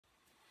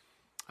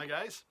Hi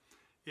guys,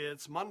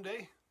 it's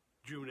Monday,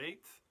 June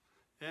 8th,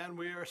 and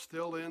we are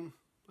still in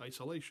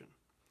isolation.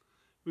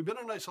 We've been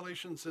in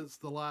isolation since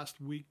the last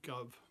week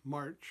of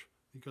March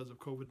because of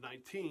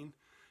COVID-19,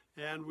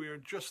 and we are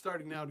just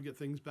starting now to get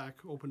things back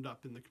opened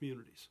up in the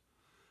communities.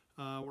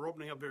 We're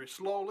opening up very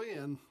slowly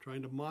and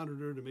trying to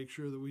monitor to make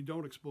sure that we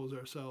don't expose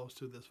ourselves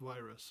to this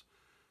virus.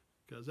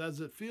 Because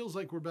as it feels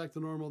like we're back to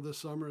normal this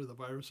summer, the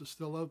virus is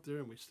still out there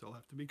and we still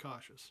have to be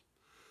cautious.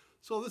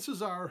 So this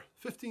is our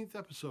 15th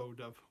episode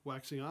of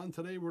Waxing On.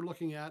 Today we're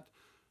looking at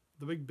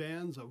the big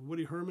bands of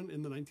Woody Herman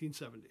in the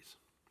 1970s.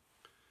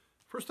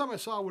 First time I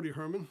saw Woody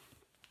Herman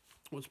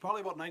was probably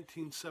about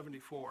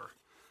 1974,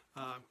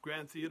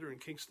 Grand Theater in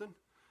Kingston.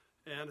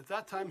 And at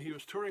that time he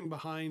was touring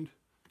behind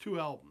two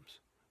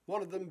albums.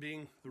 One of them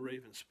being The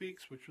Raven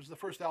Speaks, which was the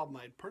first album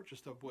I had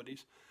purchased of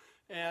Woody's.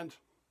 And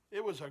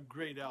it was a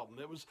great album.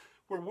 It was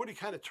where Woody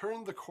kind of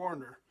turned the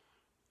corner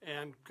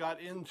and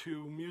got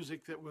into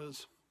music that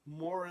was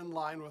more in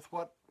line with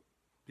what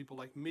people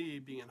like me,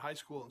 being in high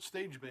school and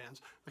stage bands,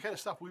 the kind of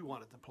stuff we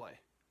wanted to play.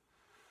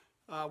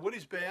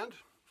 Woody's band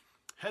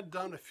had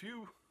done a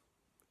few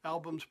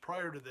albums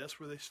prior to this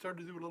where they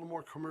started to do a little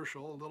more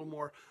commercial, a little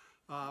more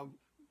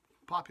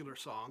popular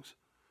songs,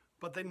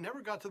 but they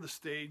never got to the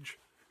stage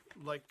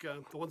like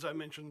the ones I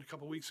mentioned a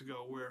couple weeks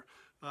ago, where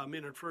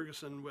Maynard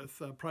Ferguson with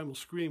Primal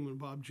Scream when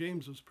Bob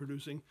James was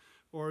producing,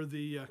 or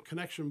the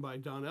Connection by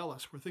Don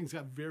Ellis, where things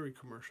got very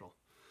commercial.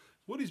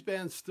 Woody's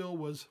band still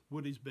was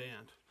Woody's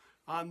band.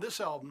 On this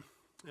album,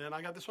 and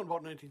I got this one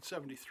about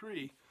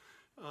 1973,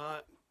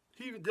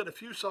 he even did a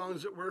few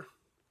songs that were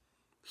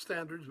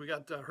standards. We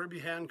got Herbie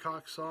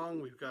Hancock's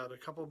song. We've got a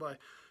couple by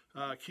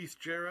Keith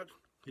Jarrett.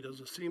 He does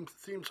a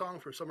theme song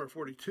for Summer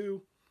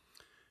 42.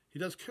 He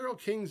does Carole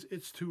King's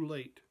It's Too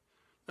Late.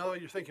 Now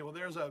you're thinking, well,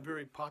 there's a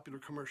very popular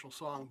commercial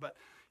song, but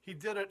he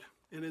did it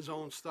in his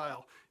own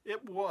style.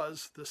 It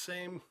was the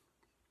same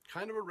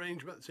kind of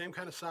arrangement, the same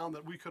kind of sound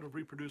that we could have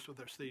reproduced with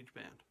our stage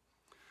band.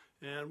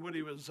 And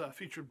Woody was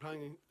featured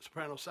playing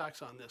soprano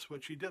sax on this,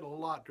 which he did a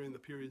lot during the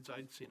periods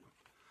I'd seen him.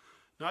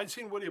 Now, I'd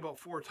seen Woody about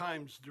 4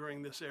 times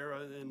during this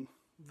era in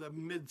the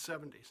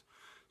mid-70s.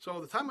 So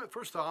the time I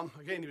first saw him,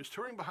 again, he was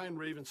touring behind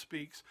Raven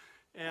Speaks,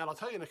 and I'll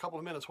tell you in a couple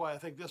of minutes why I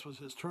think this was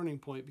his turning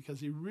point,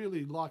 because he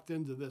really locked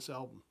into this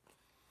album.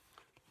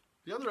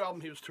 The other album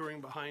he was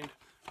touring behind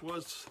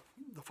was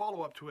the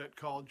follow-up to it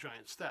called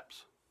Giant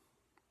Steps.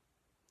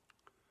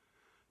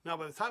 Now,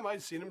 by the time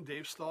I'd seen him,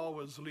 Dave Stahl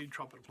was the lead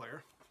trumpet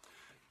player,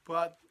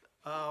 but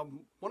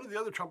one of the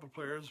other trumpet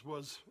players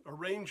was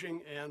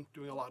arranging and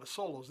doing a lot of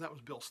solos, and that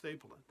was Bill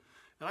Stapleton.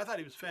 And I thought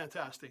he was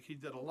fantastic. He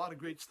did a lot of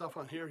great stuff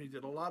on here. He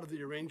did a lot of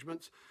the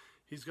arrangements.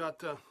 He's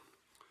got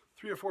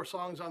 3 or 4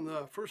 songs on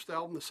the first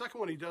album. The second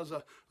one, he does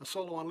a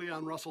solo on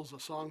Leon Russell's A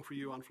Song for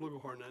You on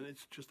flugelhorn, and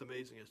it's just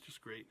amazing. It's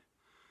just great.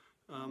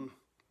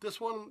 This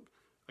one,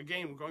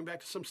 again, going back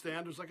to some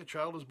standards like A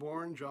Child Is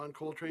Born, John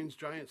Coltrane's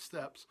Giant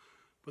Steps,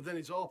 but then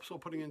he's also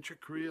putting in Chick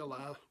Corea,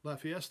 La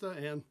Fiesta,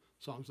 and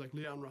songs like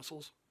Leon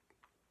Russell's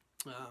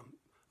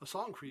A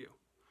Song for You.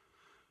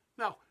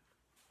 Now,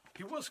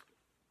 he was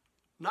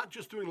not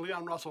just doing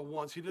Leon Russell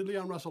once. He did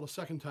Leon Russell a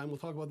second time. We'll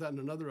talk about that in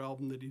another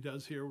album that he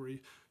does here, where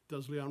he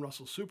does Leon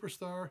Russell's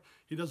Superstar.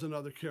 He does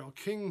another Carole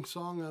King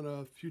song on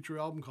a future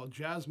album called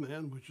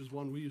Jazzman, which is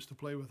one we used to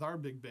play with our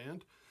big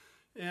band.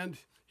 And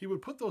he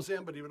would put those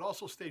in, but he would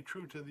also stay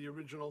true to the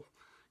original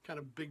kind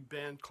of big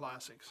band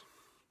classics.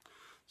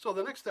 So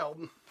the next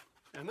album,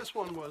 and this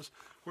one was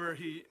where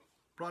he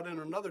brought in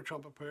another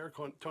trumpet player,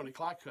 Tony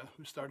Klatka,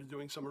 who started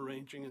doing some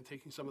arranging and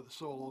taking some of the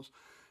solos.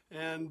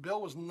 And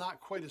Bill was not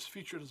quite as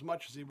featured as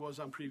much as he was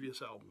on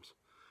previous albums.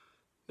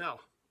 Now,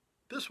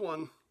 this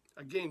one,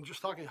 again,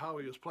 just talking how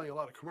he was playing a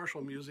lot of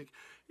commercial music,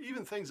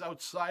 even things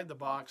outside the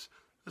box.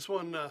 This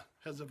one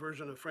has a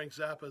version of Frank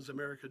Zappa's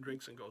America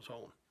Drinks and Goes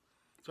Home.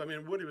 So, I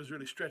mean, Woody was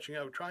really stretching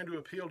out, trying to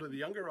appeal to the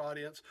younger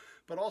audience,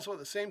 but also at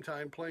the same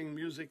time playing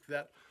music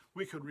that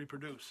we could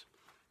reproduce.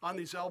 On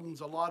these albums,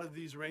 a lot of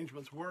these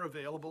arrangements were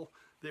available.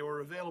 They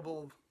were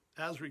available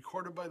as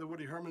recorded by the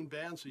Woody Herman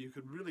Band, so you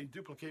could really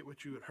duplicate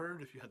what you had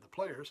heard if you had the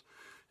players.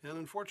 And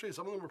unfortunately,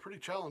 some of them were pretty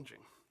challenging.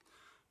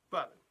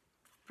 But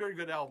very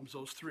good albums,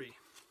 those 3.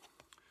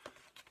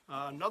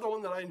 Another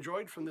one that I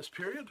enjoyed from this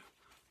period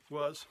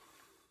was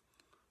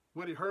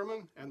Woody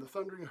Herman and the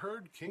Thundering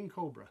Herd, King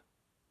Cobra.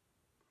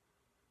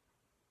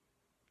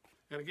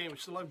 And again, we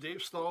still have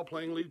Dave Stahl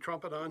playing lead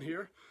trumpet on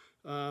here.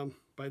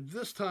 By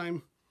this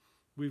time,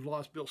 we've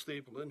lost Bill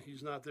Stapleton.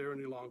 He's not there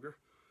any longer.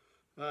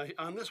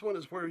 On this one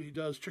is where he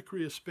does Chick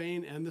Corea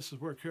Spain, and this is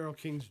where Carole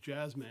King's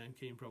Jazzman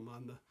came from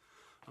on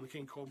the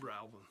King Cobra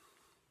album.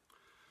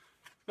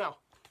 Now,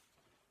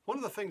 one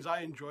of the things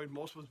I enjoyed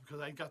most was because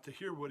I got to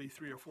hear Woody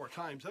 3 or 4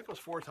 times. I think it was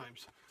 4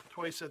 times.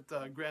 Twice at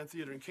the Grand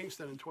Theater in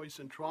Kingston and twice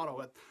in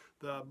Toronto at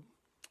the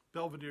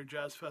Belvedere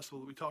Jazz Festival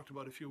that we talked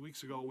about a few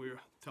weeks ago. We were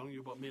telling you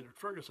about Maynard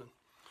Ferguson.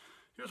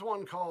 Here's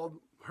one called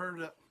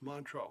Heard at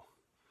Montreux.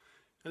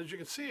 And as you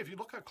can see, if you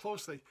look up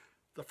closely,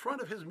 the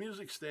front of his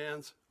music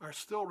stands are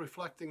still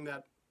reflecting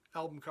that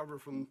album cover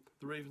from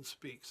The Raven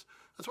Speaks.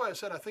 That's why I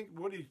said I think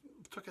Woody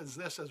took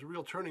this as a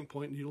real turning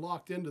point, and he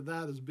locked into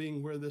that as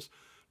being where this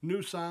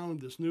new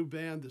sound, this new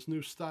band, this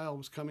new style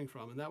was coming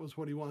from, and that was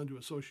what he wanted to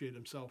associate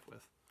himself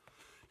with.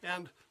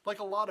 And like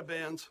a lot of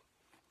bands,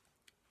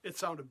 it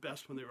sounded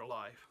best when they were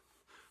live.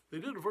 They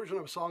did a version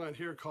of a song on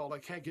here called I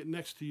Can't Get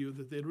Next to You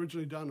that they'd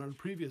originally done on a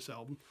previous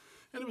album,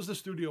 and it was the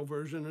studio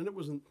version, and it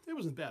wasn't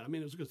bad. I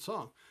mean, it was a good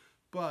song.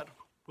 But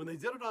when they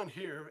did it on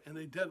here and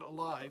they did it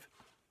live,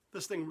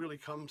 this thing really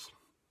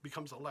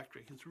becomes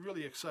electric. It's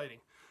really exciting.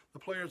 The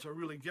players are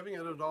really giving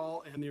it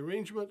all, and the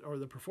arrangement or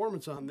the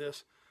performance on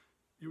this,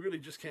 you really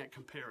just can't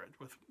compare it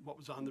with what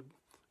was on the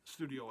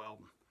studio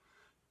album.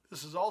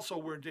 This is also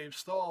where Dave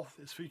Stahl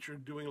is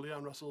featured doing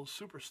Leon Russell's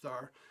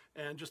Superstar,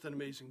 and just an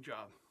amazing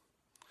job.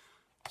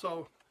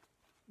 So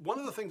one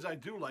of the things I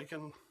do like,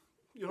 and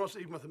you notice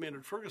even with the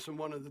Maynard Ferguson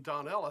one and the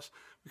Don Ellis,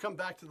 we come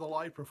back to the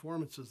live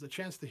performances, the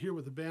chance to hear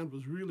what the band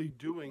was really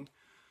doing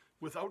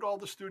without all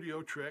the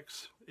studio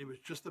tricks. It was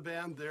just the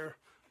band there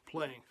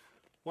playing.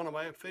 One of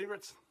my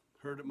favorites,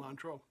 heard at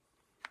Montreux.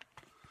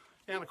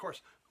 And of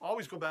course,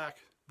 always go back,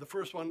 the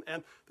first one,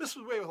 and this is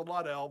the way with a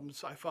lot of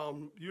albums. I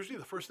found usually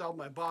the first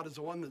album I bought is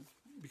the one that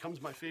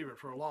becomes my favorite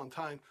for a long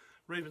time.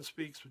 Raven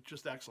Speaks was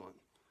just excellent.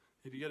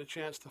 If you get a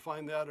chance to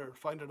find that or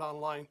find it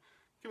online,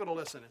 give it a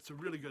listen. It's a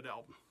really good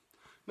album.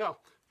 Now,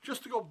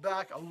 just to go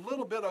back a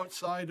little bit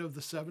outside of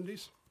the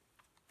 70s,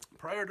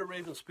 prior to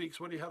Raven Speaks,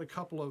 Woody had a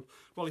couple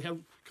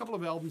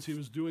of albums he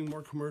was doing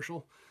more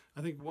commercial.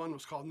 I think one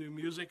was called New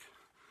Music.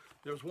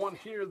 There's one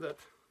here that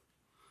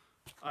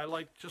I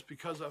liked just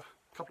because of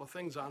a couple of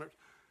things on it.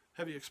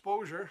 Heavy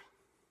Exposure.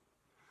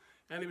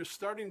 And he was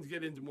starting to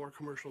get into more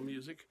commercial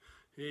music.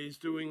 He's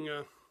doing,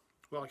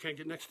 I Can't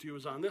Get Next to You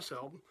is on this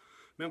album.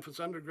 Memphis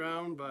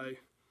Underground by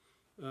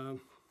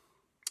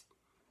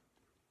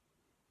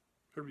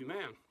Herbie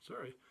Mann,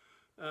 sorry.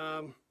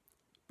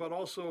 But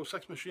also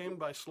Sex Machine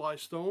by Sly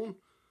Stone.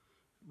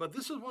 But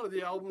this is one of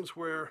the albums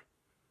where,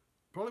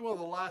 probably one of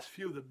the last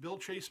few that Bill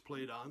Chase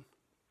played on,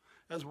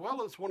 as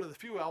well as one of the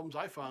few albums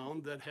I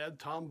found that had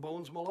Tom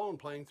Bones Malone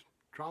playing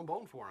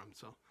trombone for him.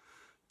 So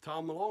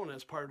Tom Malone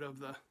as part of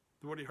the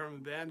Woody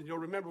Herman Band. And you'll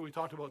remember we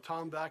talked about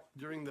Tom back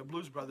during the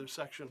Blues Brothers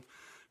section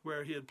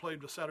where he had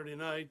played with Saturday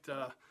Night,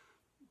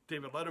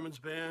 David Letterman's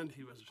band.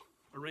 He was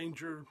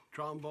arranger,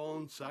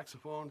 trombone,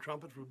 saxophone,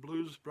 trumpet for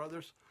Blues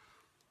Brothers.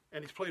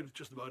 And he's played with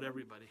just about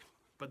everybody.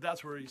 But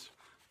that's where he's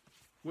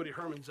Woody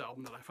Herman's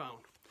album that I found.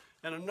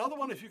 And another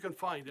one, if you can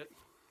find it,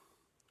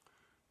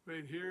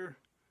 right here,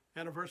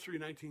 Anniversary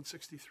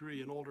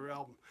 1963, an older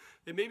album.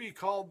 They may be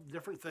called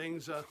different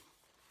things. A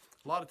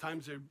lot of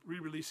times they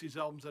re-release these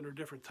albums under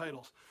different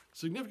titles.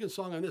 Significant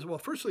song on this, well,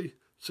 firstly,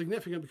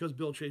 significant because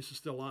Bill Chase is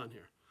still on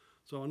here.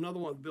 So another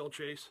one with Bill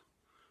Chase.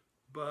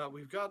 But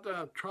we've got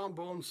the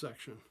trombone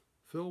section,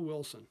 Phil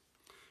Wilson.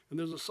 And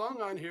there's a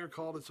song on here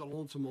called It's a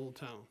Lonesome Old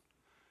Town.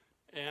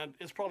 And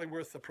it's probably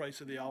worth the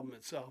price of the album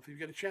itself. If you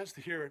get a chance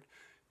to hear it.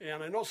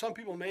 And I know some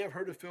people may have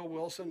heard of Phil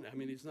Wilson. I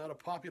mean, he's not a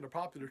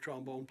popular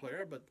trombone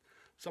player, but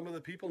some of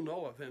the people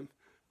know of him.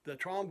 The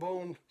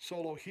trombone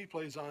solo he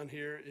plays on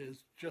here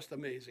is just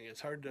amazing.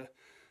 It's hard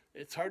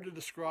to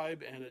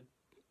describe, and it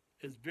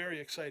is very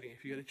exciting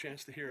if you get a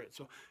chance to hear it.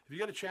 So if you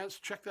get a chance,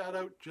 check that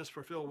out just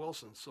for Phil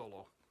Wilson's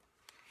solo.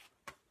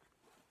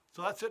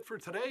 So that's it for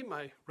today.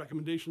 My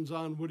recommendations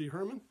on Woody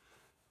Herman.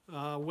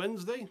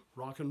 Wednesday,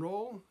 rock and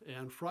roll,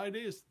 and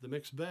Friday is the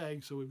mixed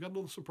bag. So we've got a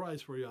little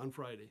surprise for you on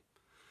Friday.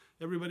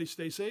 Everybody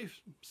stay safe,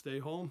 stay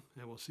home,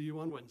 and we'll see you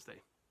on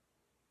Wednesday.